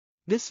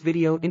This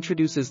video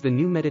introduces the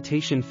new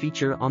meditation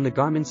feature on the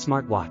Garmin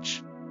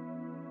smartwatch.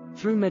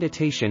 Through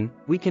meditation,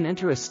 we can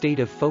enter a state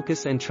of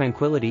focus and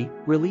tranquility,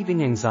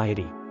 relieving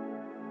anxiety.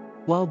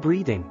 While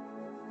breathing,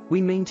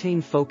 we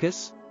maintain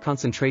focus,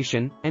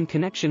 concentration, and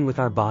connection with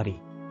our body.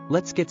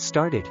 Let's get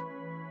started.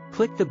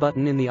 Click the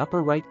button in the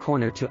upper right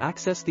corner to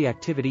access the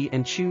activity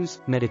and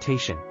choose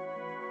Meditation.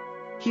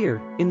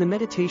 Here, in the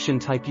meditation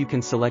type you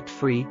can select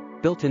free,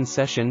 built-in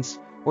sessions,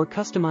 or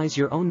customize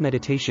your own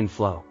meditation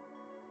flow.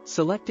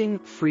 Selecting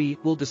free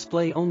will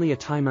display only a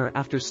timer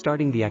after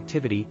starting the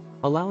activity,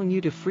 allowing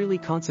you to freely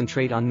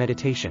concentrate on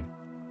meditation.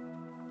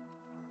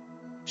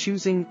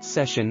 Choosing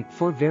session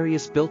for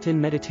various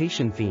built-in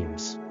meditation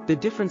themes. The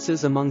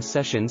differences among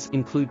sessions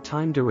include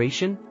time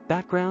duration,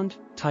 background,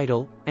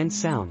 title, and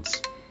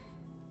sounds.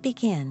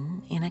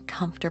 Begin in a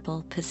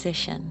comfortable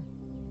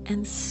position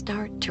and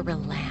start to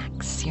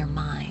relax your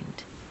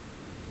mind.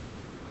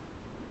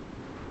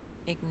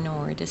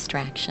 Ignore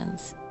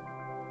distractions.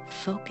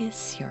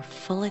 Focus your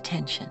full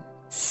attention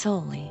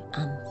solely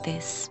on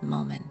this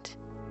moment.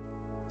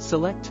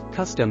 Select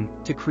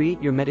Custom to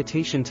create your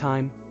meditation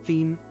time,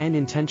 theme, and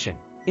intention.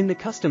 In the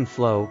custom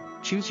flow,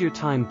 choose your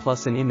time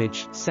plus an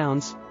image,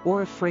 sounds,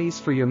 or a phrase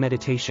for your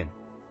meditation.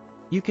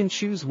 You can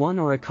choose one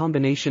or a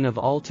combination of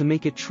all to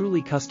make it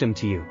truly custom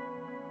to you.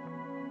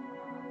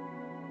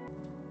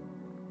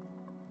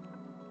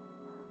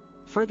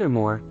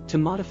 Furthermore, to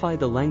modify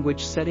the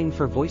language setting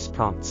for voice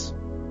prompts,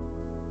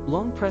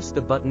 long press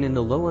the button in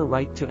the lower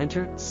right to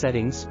enter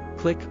Settings,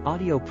 click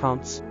Audio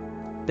Prompts,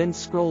 then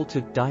scroll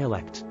to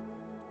Dialect.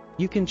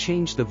 You can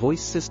change the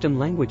voice system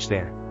language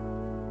there,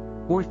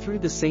 or through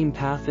the same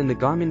path in the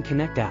Garmin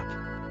Connect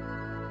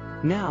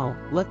app. Now,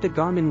 let the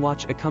Garmin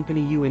watch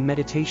accompany you in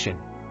meditation.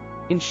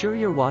 Ensure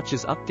your watch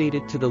is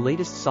updated to the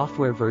latest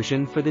software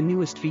version for the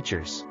newest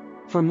features.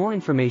 For more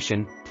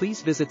information,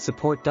 please visit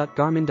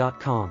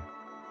support.garmin.com.